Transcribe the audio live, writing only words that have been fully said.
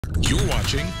You're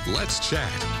watching Let's Chat.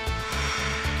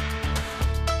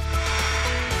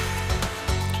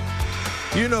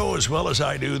 You know as well as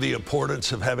I do the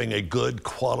importance of having a good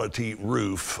quality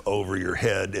roof over your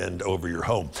head and over your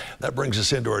home. That brings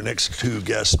us into our next two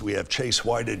guests. We have Chase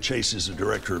Whited. Chase is the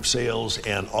Director of Sales,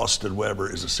 and Austin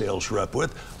Weber is a sales rep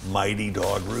with Mighty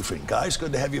Dog Roofing. Guys,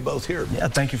 good to have you both here. Yeah,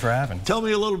 thank you for having. Tell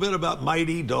me a little bit about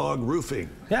Mighty Dog Roofing.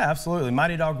 Yeah, absolutely.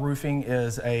 Mighty Dog Roofing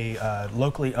is a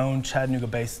locally owned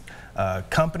Chattanooga-based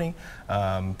company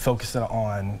focusing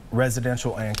on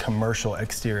residential and commercial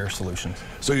exterior solutions.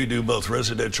 So you do both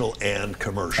residential and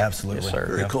commercial? Absolutely. Yes, sir.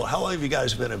 Very cool. How long have you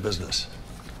guys been in business?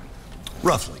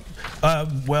 Roughly.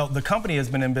 Well, the company has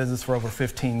been in business for over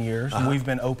 15 years. And we've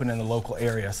been open in the local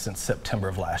area since September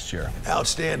of last year.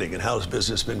 Outstanding. And how's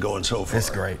business been going so far? It's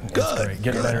great. Good. It's great.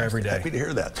 Getting better every day. Happy to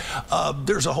hear that.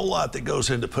 There's a whole lot that goes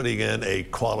into putting in a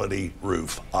quality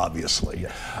roof, obviously.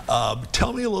 Yeah.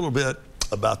 Tell me a little bit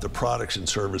about the products and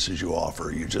services you offer.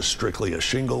 Are you just strictly a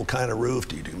shingle kind of roof?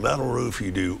 Do you do metal roof? You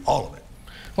do all of it?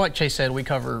 Well, like Chase said, we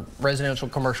cover residential,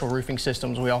 commercial roofing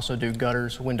systems. We also do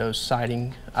gutters, windows,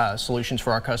 siding solutions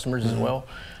for our customers as well.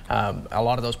 A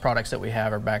lot of those products that we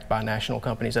have are backed by national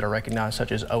companies that are recognized,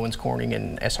 such as Owens Corning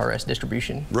and SRS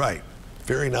Distribution. Right.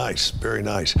 Very nice. Very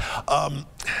nice.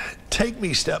 Take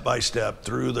me step by step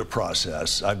through the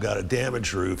process. I've got a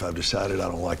damaged roof. I've decided I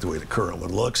don't like the way the current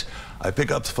one looks. I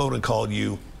pick up the phone and call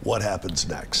you. What happens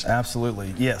next?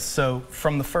 Absolutely, yes. So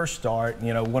from the first start,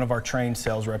 you know, one of our trained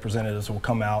sales representatives will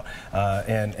come out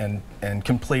and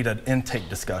complete an intake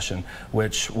discussion,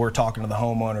 which we're talking to the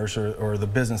homeowners or the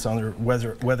business owner,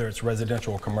 whether it's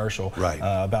residential or commercial, right.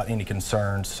 About any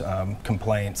concerns,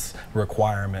 complaints,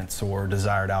 requirements, or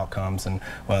desired outcomes, and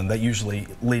that usually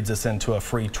leads us into a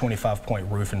free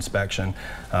 25-point roof inspection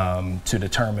to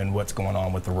determine what's going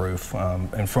on with the roof,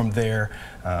 and from there.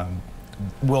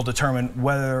 We'll determine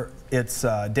whether it's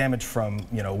damage from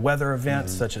weather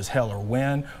events such as hail or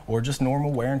wind, or just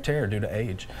normal wear and tear due to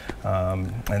age.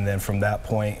 And then from that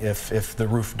point, if the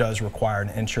roof does require an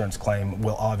insurance claim,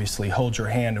 we'll obviously hold your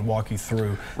hand and walk you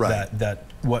through that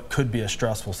what could be a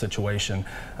stressful situation.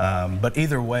 But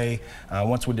either way,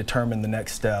 once we determine the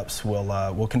next steps,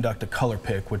 we'll conduct a color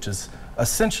pick, which is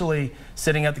essentially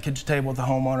sitting at the kitchen table with the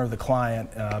homeowner, the client,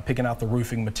 picking out the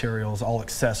roofing materials, all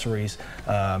accessories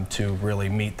to really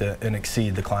meet and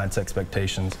exceed the client's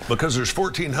expectations. Because there's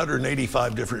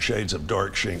 1,485 different shades of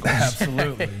dark shingles.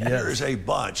 Absolutely, yes. There's a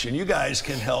bunch, and you guys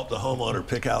can help the homeowner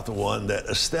pick out the one that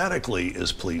aesthetically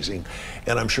is pleasing.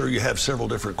 And I'm sure you have several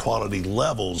different quality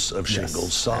levels of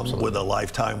shingles, some with a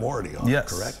lifetime warranty on them,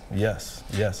 correct? Yes,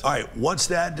 yes. All right, once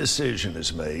that decision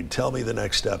is made, tell me the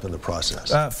next step in the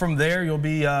process. From there, you'll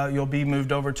be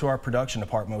moved over to our production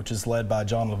department, which is led by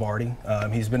John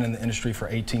Lavardi. He's been in the industry for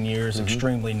 18 years,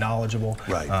 extremely knowledgeable,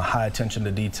 high attention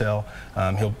to detail.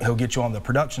 He'll get you on the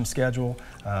production schedule.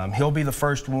 He'll be the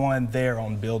first one there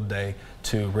on build day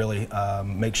to really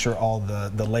make sure all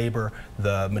the labor,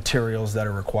 the materials that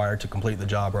are required to complete the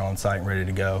job are on site and ready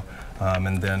to go.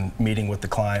 And then meeting with the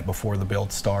client before the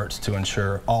build starts to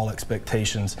ensure all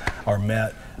expectations are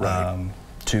met.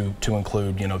 To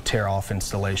include, tear-off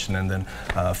installation and then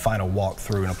final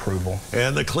walkthrough and approval.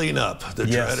 And the cleanup, the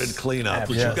dreaded cleanup,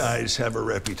 which you guys have a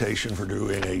reputation for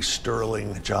doing a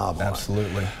sterling job on.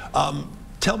 Absolutely.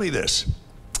 Tell me this.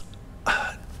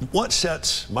 What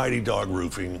sets Mighty Dog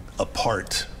Roofing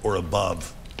apart or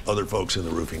above other folks in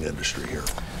the roofing industry here?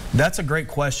 That's a great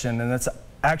question, and that's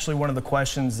actually one of the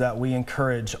questions that we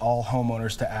encourage all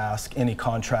homeowners to ask any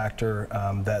contractor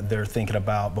that they're thinking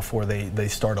about before they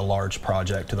start a large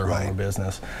project to their home or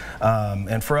business.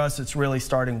 And for us, it's really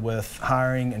starting with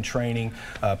hiring and training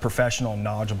a professional and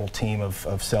knowledgeable team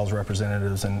of sales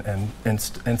representatives and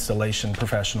installation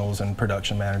professionals and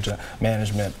production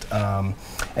management.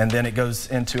 And then it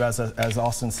goes into, as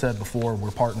Austin said before,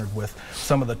 we're partnered with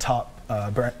some of the top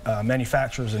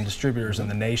manufacturers and distributors in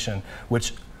the nation,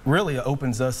 which really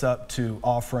opens us up to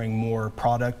offering more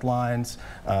product lines,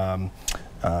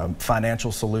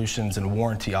 financial solutions, and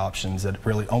warranty options that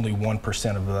really only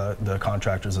 1% of the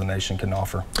contractors in the nation can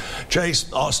offer.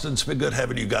 Chase, Austin, it's been good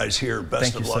having you guys here.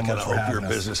 Best of luck, and I hope your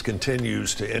business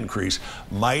continues to increase.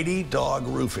 Mighty Dog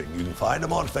Roofing. You can find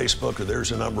them on Facebook, or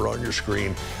there's a number on your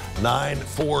screen,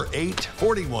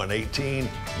 948-4118,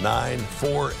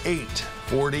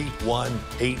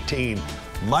 948-4118.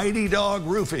 Mighty Dog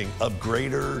Roofing of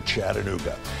Greater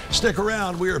Chattanooga. Stick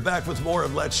around. We are back with more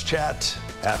of Let's Chat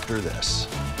after this.